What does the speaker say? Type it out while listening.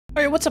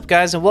Alright, what's up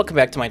guys, and welcome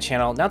back to my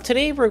channel. Now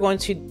today we're going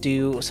to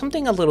do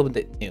something a little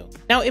bit new.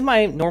 Now in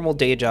my normal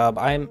day job,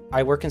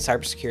 I work in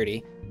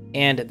cybersecurity,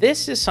 and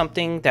this is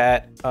something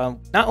that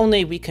not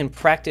only we can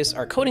practice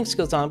our coding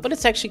skills on, but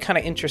it's actually kind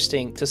of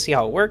interesting to see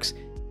how it works,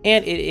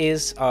 and it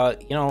is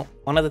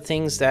one of the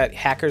things that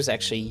hackers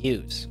actually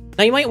use.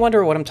 Now you might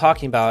wonder what I'm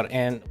talking about,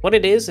 and what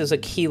it is a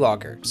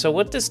keylogger. So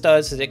what this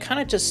does is it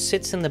kind of just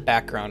sits in the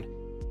background,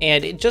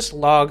 and it just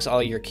logs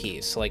all your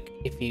keys. So like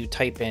if you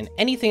type in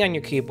anything on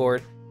your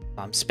keyboard,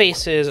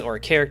 spaces or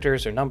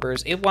characters or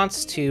numbers, it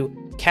wants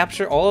to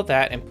capture all of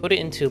that and put it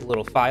into a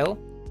little file.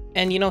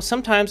 And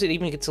sometimes it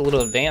even gets a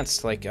little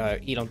advanced, like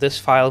this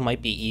file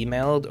might be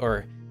emailed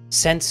or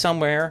sent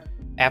somewhere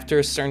after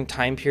a certain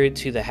time period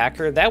to the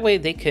hacker. That way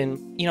they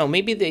can,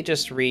 maybe they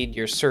just read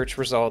your search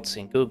results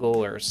in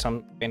Google or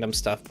some random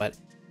stuff, but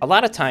a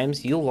lot of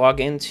times you'll log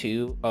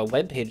into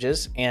web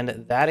pages, and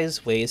that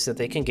is ways that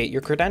they can get your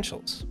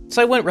credentials.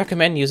 So I wouldn't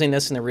recommend using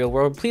this in the real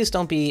world. Please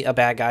don't be a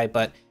bad guy,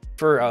 but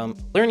for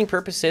learning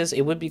purposes,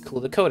 it would be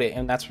cool to code it,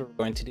 and that's what we're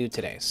going to do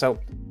today. So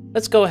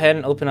let's go ahead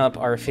and open up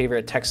our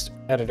favorite text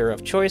editor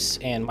of choice,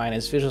 and mine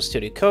is Visual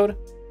Studio Code.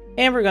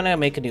 And we're gonna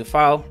make a new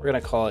file. We're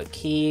gonna call it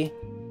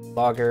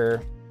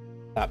keylogger.py.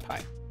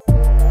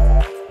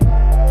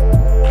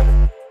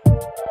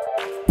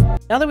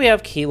 Now that we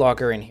have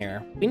keylogger in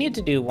here, we need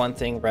to do one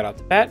thing right off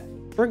the bat.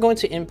 We're going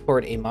to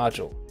import a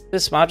module.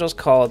 This module is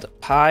called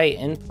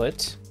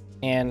PyInput,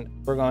 and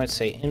we're going to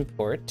say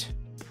import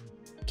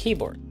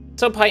keyboard.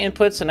 So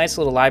PyInput's a nice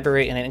little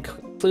library, and it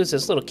includes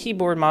this little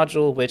keyboard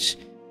module, which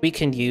we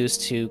can use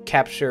to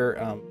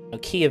capture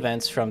key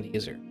events from the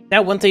user.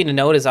 Now, one thing to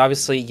note is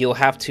obviously you'll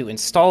have to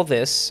install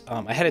this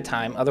ahead of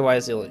time.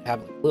 Otherwise, it'll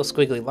have a little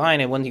squiggly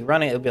line, and when you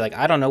run it, it'll be like,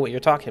 I don't know what you're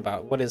talking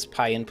about. What is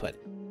PyInput?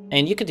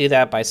 And you could do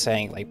that by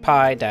saying like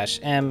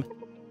py-m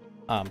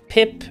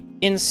pip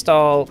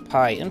install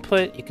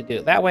PyInput. You could do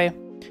it that way,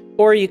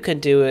 or you could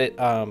do it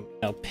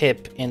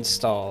pip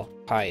install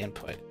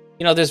PyInput.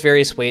 There's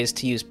various ways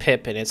to use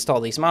pip and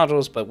install these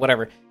modules, but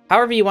whatever.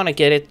 However you want to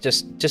get it,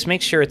 just make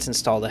sure it's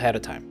installed ahead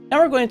of time. Now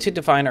we're going to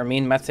define our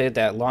main method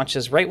that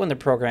launches right when the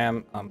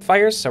program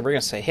fires. So we're going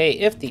to say, hey,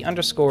 if the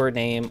underscore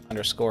name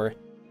underscore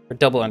or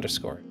double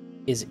underscore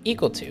is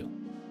equal to,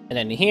 and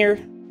then here,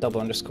 double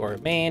underscore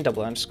main,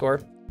 double underscore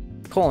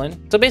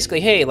colon. So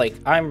basically, hey, like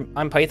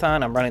I'm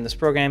Python, I'm running this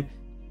program.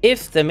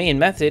 If the main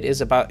method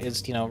is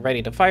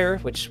ready to fire,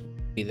 which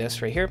would be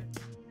this right here,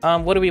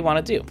 what do we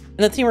want to do? And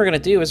the thing we're going to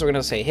do is we're going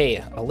to say,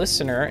 hey, a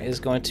listener is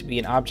going to be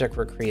an object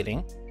we're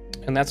creating,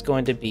 and that's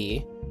going to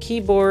be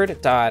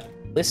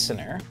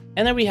keyboard.listener.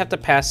 And then we have to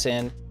pass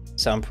in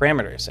some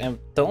parameters. And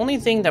the only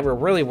thing that we're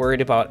really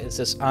worried about is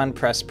this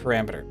onPress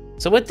parameter.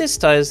 So what this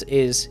does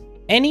is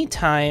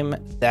anytime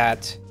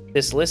that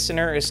this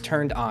listener is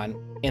turned on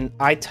and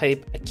I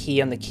type a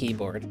key on the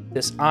keyboard,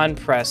 this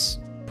onPress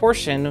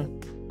portion,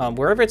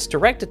 wherever it's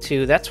directed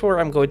to, that's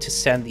where I'm going to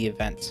send the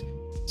event.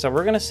 So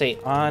we're going to say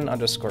on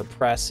underscore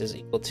press is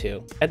equal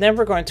to, and then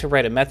we're going to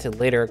write a method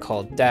later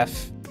called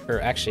def, or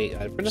actually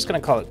we're just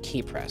going to call it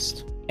key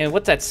pressed. And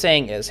what that's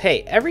saying is,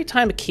 hey, every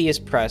time a key is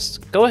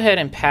pressed, go ahead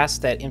and pass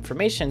that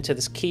information to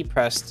this key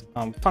pressed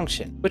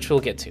function, which we'll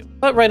get to.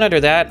 But right under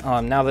that,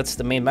 now that's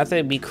the main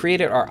method, we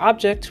created our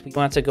object. We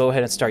want to go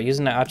ahead and start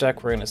using that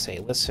object. We're going to say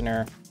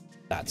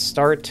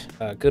listener.start,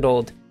 good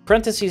old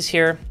parentheses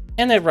here.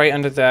 And then right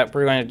under that,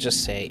 we're going to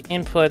just say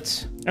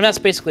input. And that's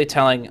basically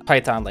telling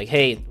Python like,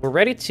 hey, we're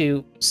ready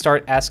to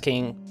start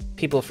asking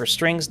people for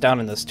strings down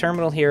in this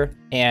terminal here.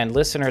 And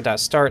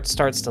listener.start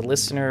starts the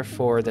listener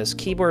for this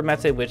keyboard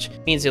method, which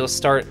means it'll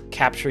start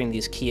capturing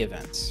these key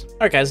events. All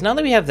right, guys, now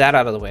that we have that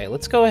out of the way,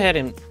 let's go ahead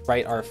and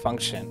write our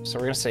function. So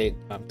we're going to say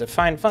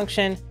define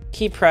function,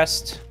 key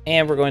pressed,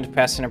 and we're going to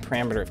pass in a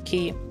parameter of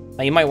key.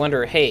 Now you might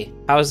wonder, hey,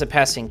 how is it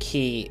passing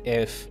key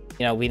if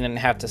we didn't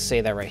have to say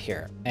that right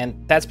here?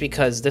 And that's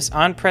because this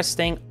onPress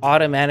thing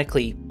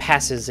automatically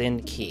passes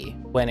in key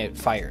when it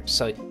fires.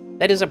 So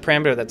that is a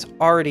parameter that's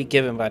already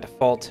given by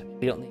default.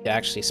 We don't need to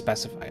actually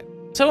specify it.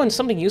 So and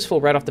something useful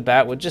right off the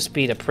bat would just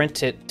be to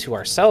print it to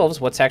ourselves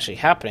what's actually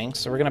happening.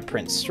 So we're going to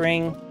print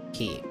string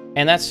key.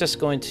 And that's just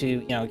going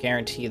to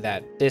guarantee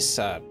that this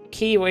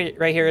key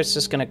right here is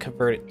just going to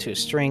convert it to a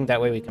string.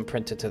 That way we can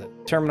print it to the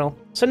terminal.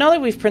 So now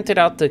that we've printed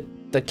out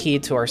the key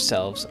to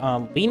ourselves,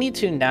 we need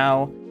to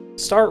now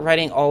start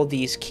writing all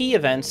these key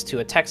events to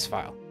a text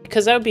file,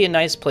 because that would be a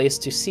nice place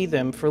to see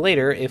them for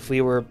later if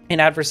we were an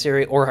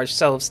adversary or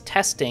ourselves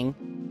testing,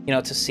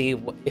 to see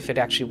if it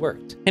actually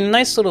worked. And a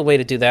nice little way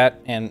to do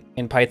that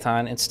in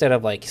Python, instead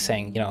of like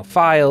saying,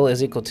 file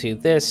is equal to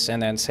this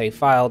and then say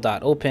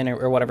file.open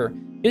or whatever,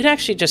 you can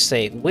actually just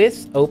say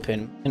with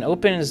open. And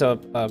open is a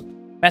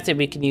method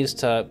we can use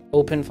to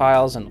open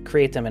files and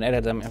create them and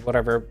edit them and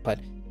whatever. But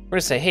we're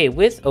going to say, hey,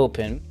 with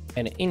open.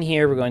 And in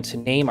here, we're going to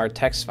name our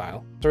text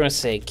file. So we're going to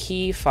say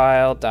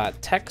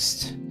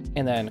keyfile.text,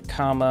 and then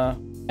comma,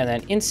 and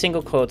then in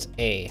single quotes,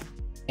 A.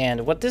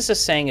 And what this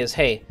is saying is,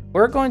 hey,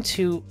 we're going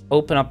to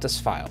open up this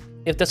file.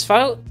 If this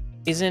file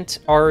isn't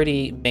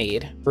already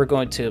made, we're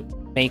going to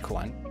make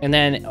one. And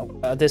then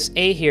this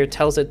A here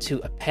tells it to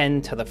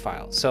append to the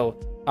file. So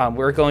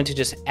we're going to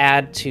just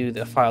add to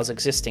the file's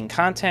existing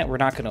content. We're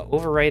not going to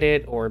overwrite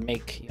it or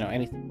make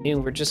anything new.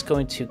 We're just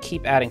going to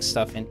keep adding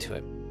stuff into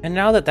it. And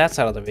now that that's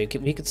out of the way,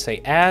 we could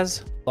say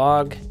as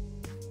log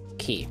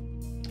key.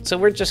 So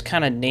we're just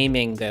kind of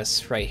naming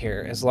this right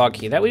here as log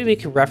key. That way we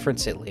can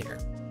reference it later.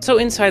 So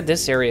inside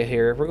this area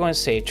here, we're going to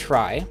say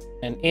try.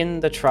 And in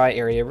the try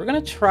area, we're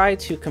going to try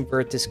to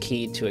convert this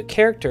key to a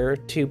character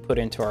to put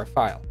into our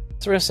file.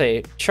 So we're going to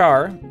say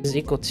char is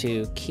equal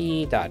to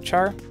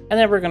key.char, and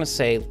then we're going to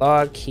say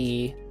log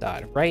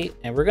key.write,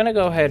 and we're going to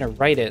go ahead and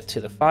write it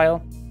to the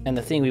file. And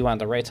the thing we want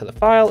to write to the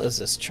file is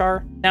this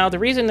char. Now, the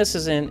reason this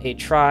isn't a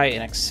try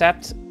and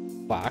accept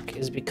block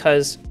is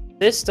because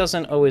this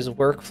doesn't always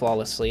work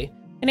flawlessly,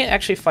 and it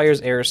actually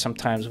fires errors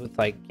sometimes with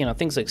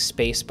things like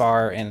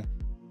spacebar and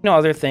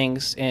other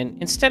things.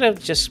 And instead of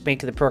just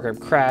making the program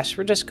crash,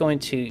 we're just going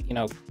to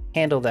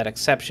handle that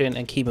exception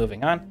and keep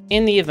moving on.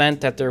 In the event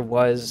that there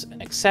was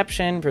an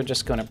exception, we're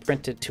just going to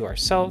print it to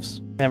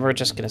ourselves. And we're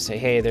just going to say,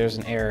 hey, there's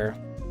an error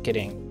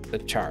getting the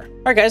char.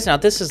 All right, guys, now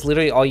this is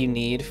literally all you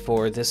need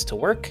for this to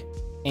work.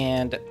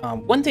 And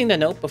one thing to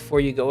note before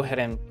you go ahead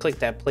and click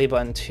that play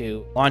button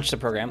to launch the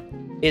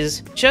program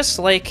is just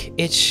like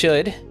it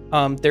should,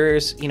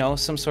 there's,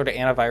 some sort of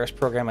antivirus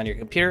program on your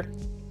computer.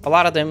 A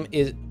lot of them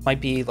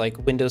might be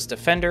like Windows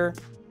Defender.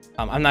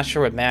 I'm not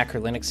sure what Mac or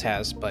Linux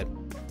has, but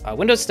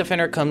Windows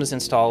Defender comes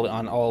installed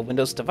on all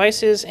Windows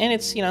devices, and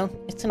it's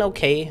an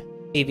okay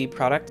AV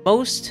product.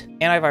 Most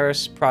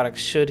antivirus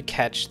products should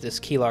catch this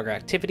keylogger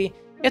activity.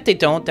 If they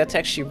don't, that's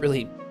actually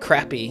really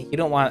crappy. You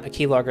don't want a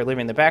keylogger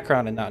living in the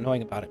background and not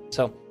knowing about it.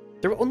 So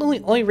the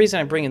only reason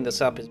I'm bringing this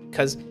up is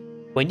because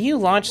when you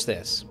launch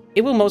this,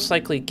 it will most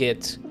likely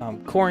get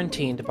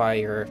quarantined by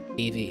your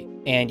AV,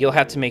 and you'll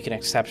have to make an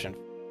exception.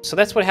 So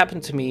that's what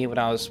happened to me when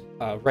I was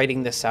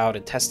writing this out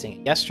and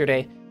testing it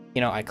yesterday.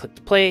 I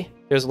clicked play.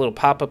 There's a little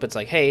pop-up. It's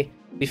like, hey,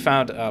 we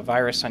found a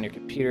virus on your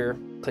computer.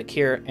 Click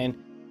here, and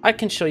I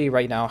can show you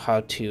right now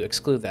how to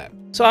exclude that.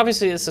 So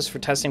obviously this is for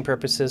testing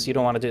purposes. You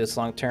don't want to do this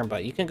long term,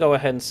 but you can go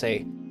ahead and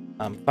say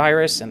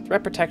virus and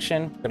threat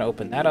protection. We're going to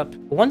open that up.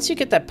 Once you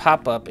get that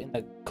pop-up in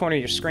the corner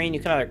of your screen, you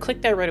can either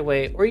click that right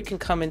away, or you can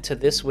come into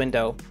this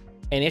window,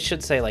 and it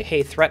should say like,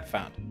 hey, threat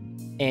found.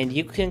 And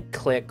you can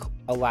click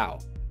allow.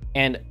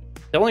 And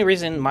the only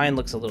reason mine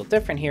looks a little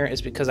different here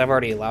is because I've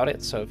already allowed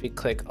it. So if you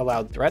click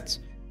allowed threats,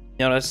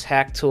 notice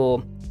hack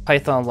tool,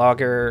 Python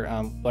logger,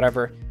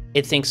 whatever,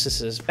 it thinks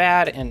this is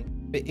bad,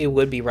 and it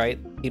would be right.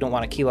 You don't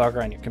want a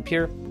keylogger on your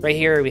computer. Right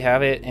here we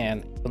have it,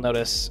 and you'll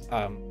notice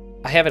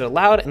I have it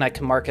allowed, and I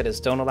can mark it as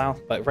don't allow,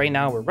 but right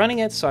now we're running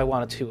it, so I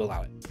wanted to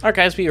allow it. All right,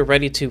 guys, we are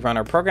ready to run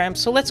our program,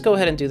 so let's go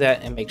ahead and do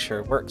that and make sure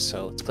it works.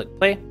 So let's click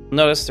play.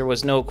 Notice there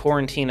was no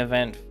quarantine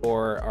event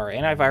for our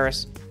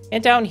antivirus,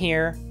 and down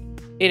here,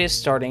 it is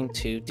starting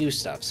to do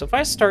stuff. So if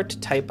I start to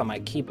type on my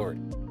keyboard,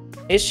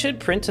 it should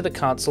print to the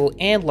console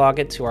and log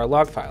it to our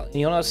log file. And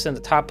you'll notice in the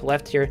top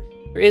left here,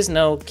 there is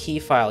no key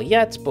file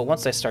yet, but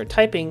once I start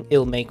typing,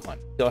 it'll make one.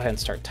 Go ahead and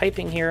start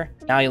typing here.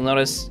 Now you'll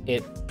notice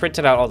it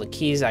printed out all the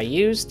keys I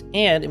used,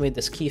 and it made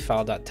this key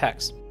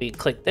file.txt. We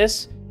click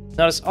this,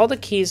 notice all the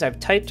keys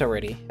I've typed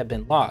already have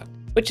been logged,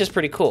 which is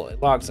pretty cool.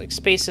 It logs like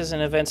spaces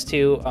and events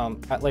too.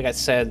 Like I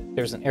said,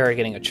 there's an error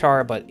getting a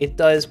char, but it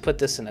does put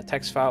this in a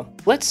text file.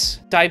 Let's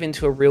dive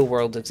into a real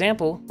world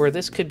example where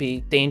this could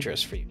be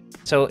dangerous for you.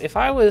 So if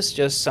I was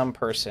just some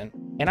person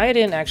and I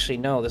didn't actually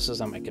know this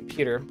was on my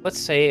computer, let's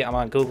say I'm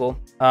on Google.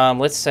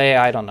 Let's say,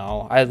 I don't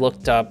know, I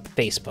looked up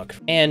Facebook,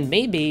 and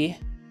maybe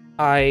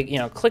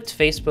I, clicked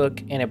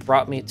Facebook and it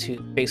brought me to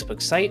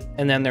Facebook's site,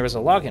 and then there was a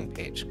login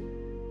page.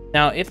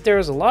 Now, if there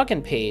was a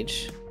login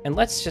page, and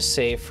let's just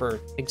say, for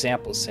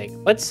example's sake,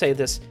 let's say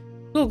this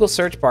Google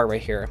search bar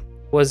right here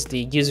was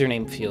the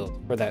username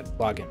field for that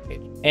login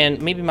page.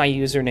 And maybe my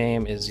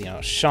username is,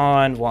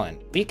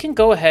 Shaun1. We can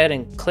go ahead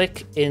and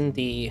click in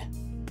the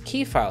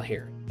key file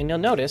here, and you'll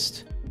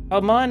notice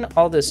among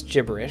all this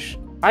gibberish,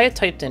 I had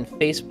typed in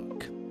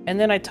Facebook, and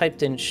then I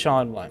typed in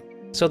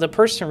Shaun1. So the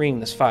person reading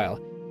this file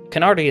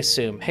can already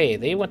assume, hey,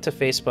 they went to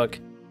Facebook,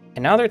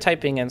 and now they're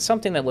typing in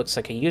something that looks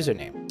like a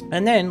username.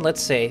 And then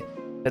let's say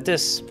that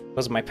this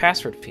was my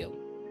password field,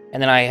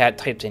 and then I had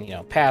typed in,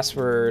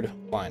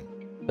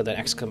 password1 with an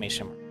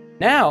exclamation mark.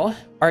 Now,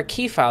 our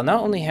key file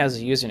not only has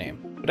a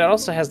username, but it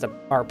also has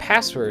our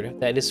password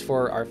that is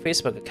for our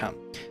Facebook account.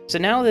 So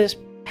now this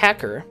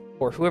hacker,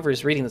 or whoever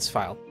is reading this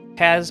file,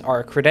 has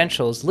our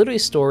credentials literally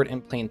stored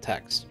in plain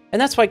text. And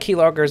that's why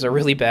keyloggers are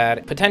really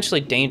bad, potentially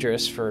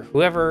dangerous for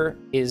whoever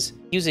is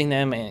using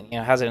them and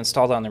has it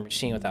installed on their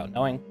machine without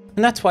knowing.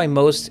 And that's why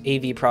most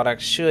AV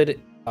products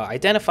should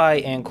identify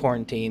and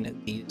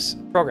quarantine these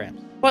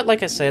programs. But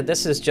like I said,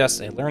 this is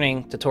just a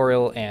learning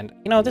tutorial, and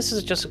this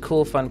is just a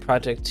cool, fun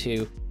project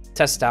to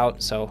test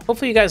out. So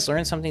hopefully you guys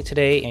learned something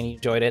today and you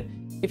enjoyed it.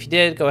 If you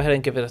did, go ahead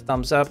and give it a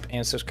thumbs up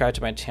and subscribe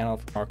to my channel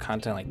for more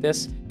content like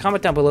this.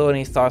 Comment down below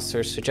any thoughts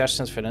or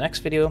suggestions for the next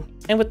video.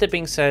 And with that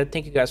being said,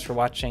 thank you guys for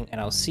watching, and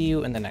I'll see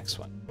you in the next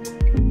one.